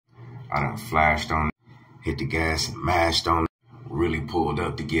I done flashed on it, hit the gas and mashed on it, really pulled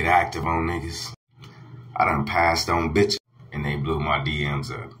up to get active on niggas. I done passed on bitches and they blew my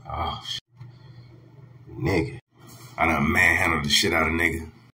DMs up. Oh, shit. Nigga. I done manhandled the shit out of nigga.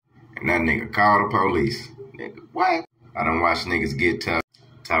 And that nigga called the police. Nigga, what? I done watched niggas get tough,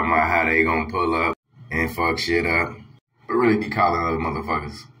 talking about how they gonna pull up and fuck shit up. But really be calling other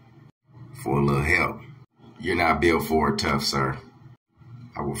motherfuckers for a little help. You're not built for it tough, sir.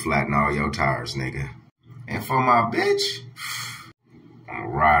 I will flatten all your tires, nigga. And for my bitch, I'm a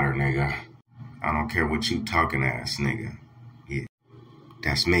rider, nigga. I don't care what you talking ass, nigga. Yeah,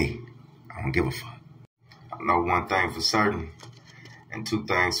 that's me. I don't give a fuck. I know one thing for certain, and two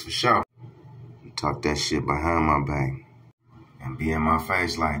things for sure. You talk that shit behind my back and be in my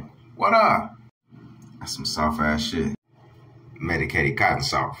face like, what up? That's some soft ass shit. Medicated cotton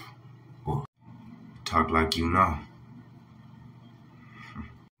soft. Boy, talk like you know.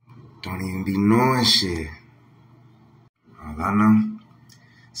 Don't even be knowing shit. All I know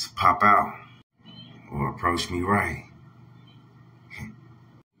is pop out or approach me right.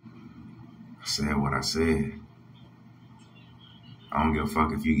 I said what I said. I don't give a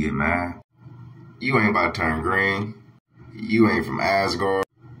fuck if you get mad. You ain't about to turn green. You ain't from Asgard,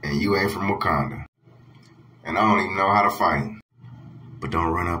 and you ain't from Wakanda. And I don't even know how to fight. But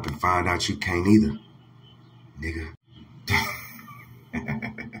don't run up and find out you can't either, nigga.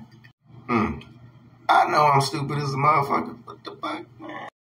 I know I'm stupid as a motherfucker. What the fuck?